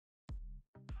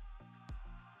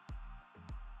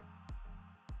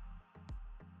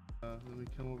then we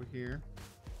come over here.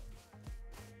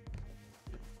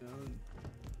 You know,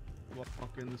 and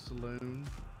walk in the saloon.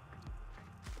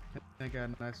 I got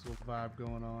a nice little vibe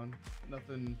going on.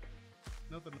 Nothing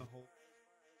to hold.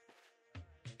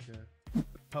 Like a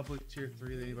public tier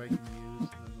 3 that anybody can use,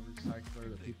 and then the recycler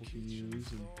that people can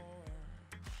use, and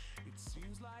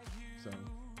so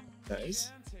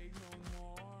nice.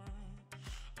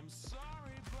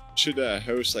 Should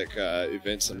host like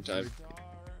events sometime.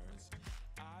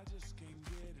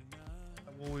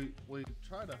 Well, we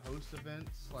try to host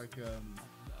events like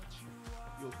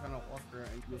you'll kind of walk around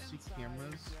and you'll see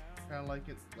cameras kind of like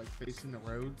facing the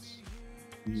roads.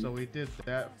 So we did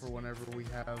that for whenever we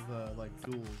have like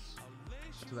duels,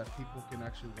 so that people can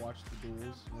actually watch the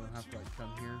duels. You don't have to like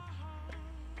come here.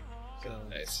 So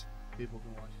Nice. people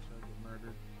can watch each other get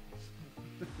murdered.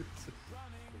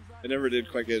 I never did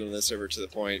quite get on this server to the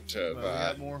point of But we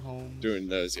got more homes. doing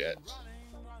those yet.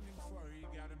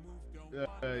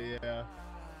 Yeah.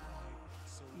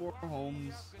 More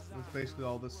homes. That's basically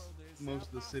all this. Most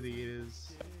of the city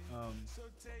is. We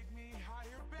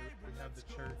have the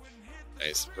church.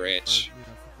 Nice Or, branch. you know,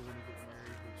 people want to get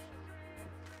married.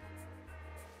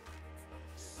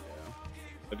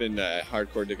 Which, I've been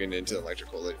hardcore digging into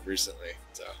electrical recently,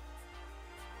 so.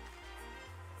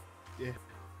 yeah.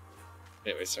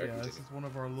 Anyway, sorry. Yeah, this continue. is one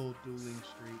of our little dueling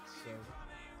streets, so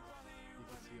you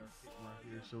can see our camera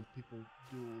here. So people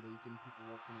duel, people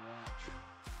walking around.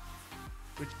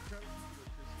 Which try to keep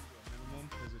electricity to a minimum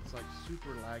because it's like super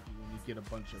laggy when you get a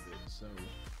bunch of it. So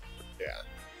Yeah,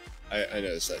 I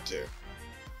noticed that too.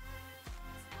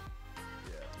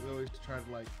 yeah, we always try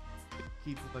to like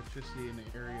keep electricity in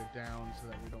the area down so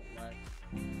that we don't lag.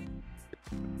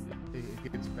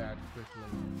 It gets bad quickly.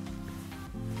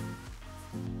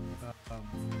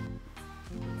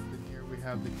 Then here we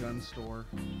have the gun store.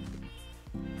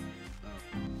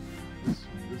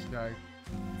 This guy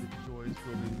enjoys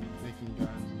making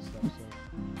guns and stuff, so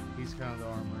he's kind of the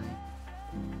armory.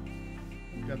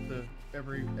 We got the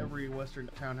every western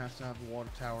town has to have a water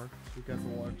tower. We got the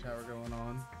water tower going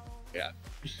on. Yeah.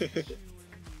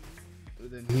 And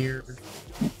then here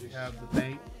we have the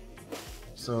bank,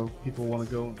 so people want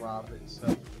to go and rob it, so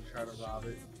we try to rob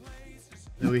it.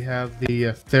 Then we have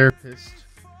the therapist.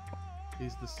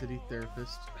 He's the city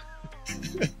therapist.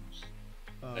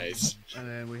 Nice. And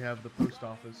then we have the post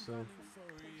office, so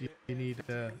if you need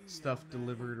stuff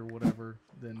delivered or whatever,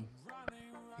 then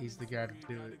he's the guy to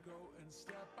do it.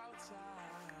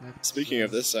 Speaking of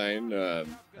this sign,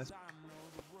 That's,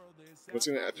 what's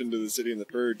going to happen to the city in the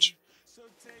purge?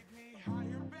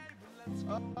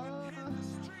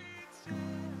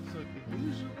 so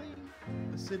usually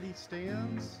the city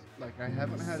stands. Like, I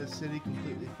haven't had a city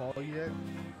completely fall yet,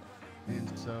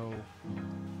 and so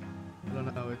I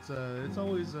don't know. It's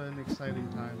always an exciting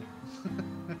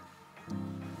time.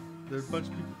 There's a bunch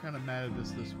of people kind of mad at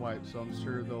this wipe, so I'm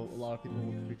sure a lot of people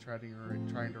will be trying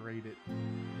to rate it.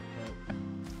 But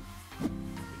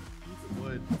keep it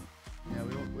wood. Yeah,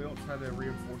 we don't try to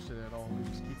reinforce it at all. We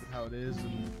just keep it how it is,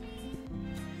 and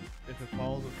if it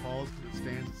falls, it falls. If it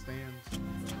stands, it stands.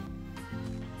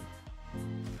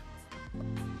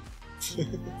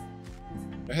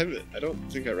 I don't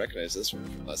think I recognize this one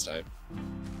from last time.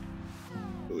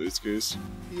 The Loose Goose.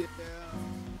 Yeah.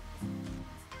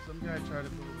 Some guy tried to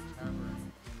build a tavern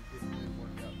and it didn't work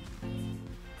out.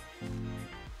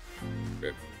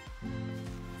 Rip.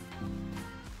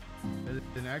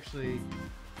 And actually,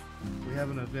 we have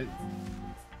an event.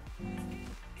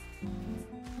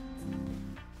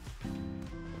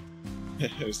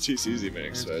 It was too easy,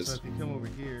 man. So if you come over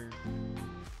here,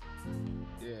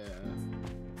 yeah,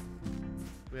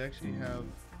 we actually have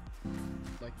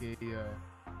like we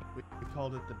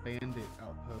called it the Bandit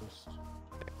Outpost.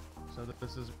 So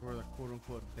this is where the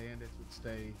quote-unquote bandits would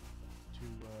stay to,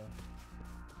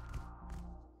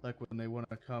 like when they want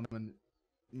to come and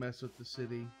mess with the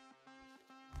city.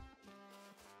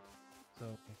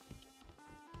 So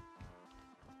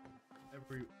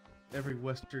every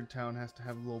western town has to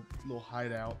have a little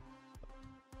hideout.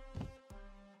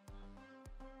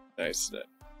 Nice. So,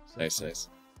 Nice.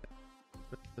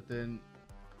 But then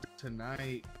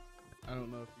tonight, I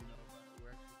don't know if you know, but we're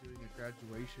actually doing a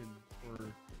graduation for,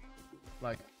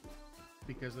 like,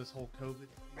 because this whole COVID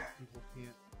thing, people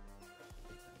can't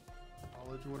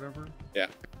college or whatever. Yeah.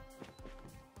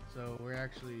 So we're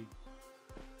actually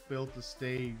built a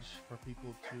stage for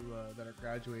people to that are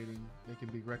graduating. They can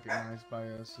be recognized by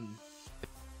us and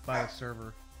by a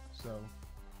server. So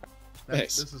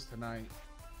Nice. this is tonight.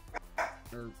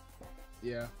 Or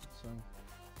yeah. So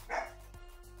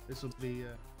this will be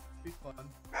fun.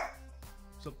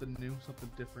 Something new, something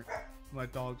different. My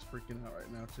dog's freaking out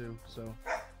right now too. So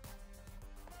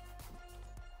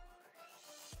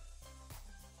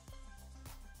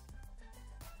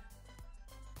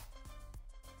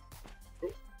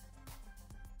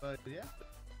But yeah.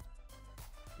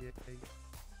 Yeah.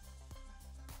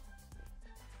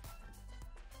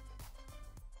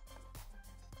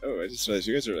 Oh, I just realized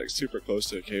you guys are like super close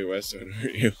to KOS,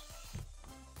 aren't you?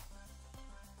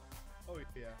 Oh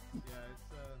yeah. Yeah,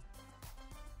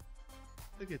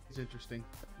 I think it's interesting.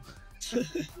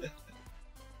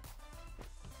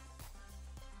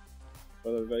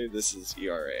 Well, everybody, this is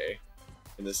ERA,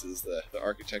 and this is the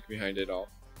architect behind it all.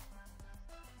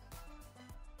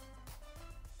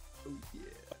 Oh yeah.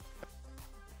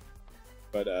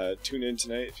 But tune in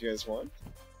tonight if you guys want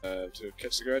to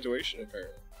catch the graduation,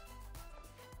 apparently.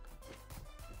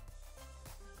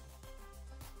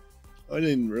 Oh, I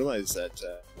didn't realize that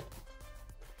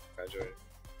graduated.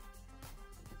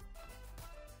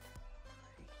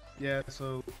 Yeah,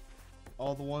 so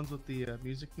all the ones with the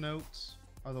music notes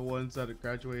are the ones that have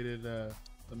graduated the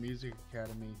music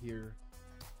academy here,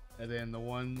 and then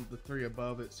the three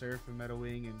above it, Seraphim,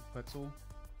 Meadowing, and Quetzal,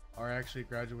 are actually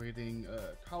graduating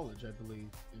college, I believe,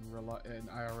 in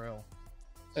IRL.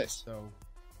 Nice. So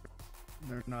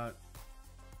they're not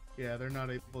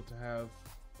able to have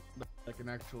like an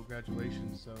actual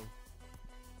graduation. So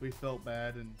we felt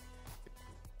bad and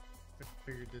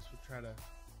figured this would try to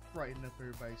brighten up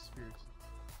everybody's spirits.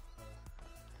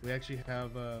 We actually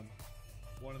have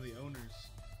one of the owners.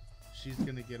 She's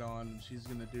gonna get on and she's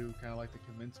gonna do kind of like the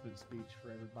commencement speech for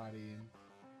everybody, and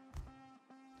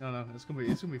I don't know, it's gonna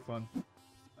be fun,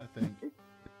 I think.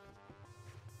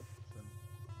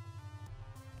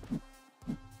 So.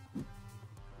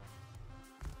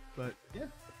 But yeah,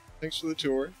 Thanks for the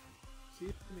tour. see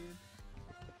you, man.